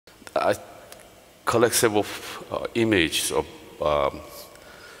I collect several images of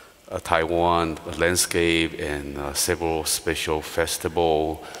Taiwan landscape and several special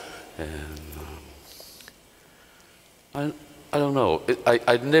festival, and I don't know.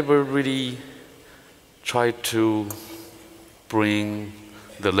 I never really tried to bring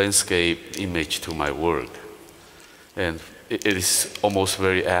the landscape image to my work, and it is almost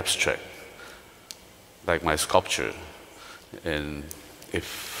very abstract, like my sculpture. And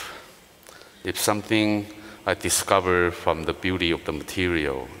if something I discover from the beauty of the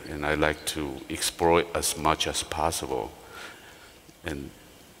material, and I like to explore it as much as possible. And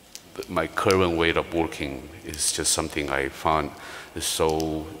my current way of working is just something I found is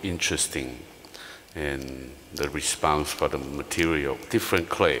so interesting. And the response for the material, different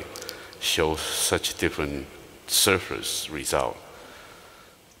clay, shows such different surface result.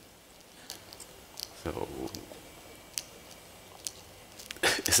 So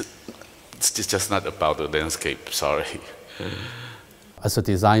it's just not about the landscape, sorry. As a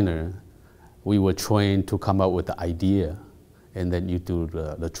designer, we were trained to come up with the idea, and then you do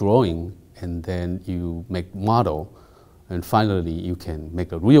the drawing, and then you make model, and finally you can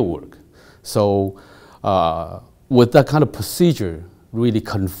make a real work. So with that kind of procedure, really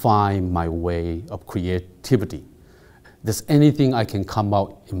confine my way of creativity. There's anything I can come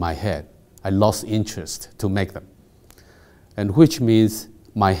out in my head, I lost interest to make them. And which means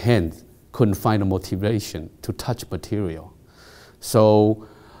my hand couldn't find a motivation to touch material. So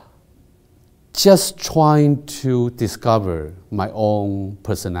just trying to discover my own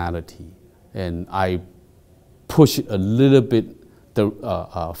personality, and I push it a little bit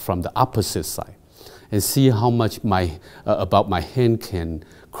from the opposite side, and see how much about my hand can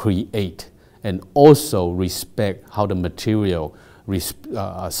create, and also respect how the material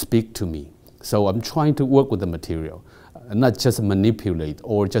speak to me. So I'm trying to work with the material, not just manipulate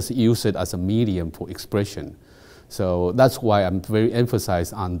or just use it as a medium for expression. So that's why I'm very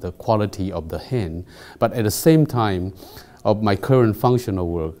emphasized on the quality of the hand. But at the same time, of my current functional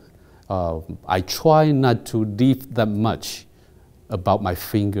work, I try not to leave that much about my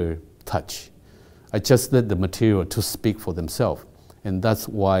finger touch. I just let the material to speak for themselves. And that's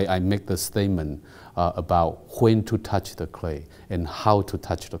why I make the statement about when to touch the clay and how to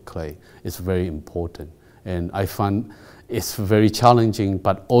touch the clay. It's very important. And I find it's very challenging,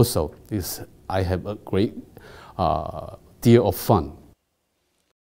 but also I have a great deal of fun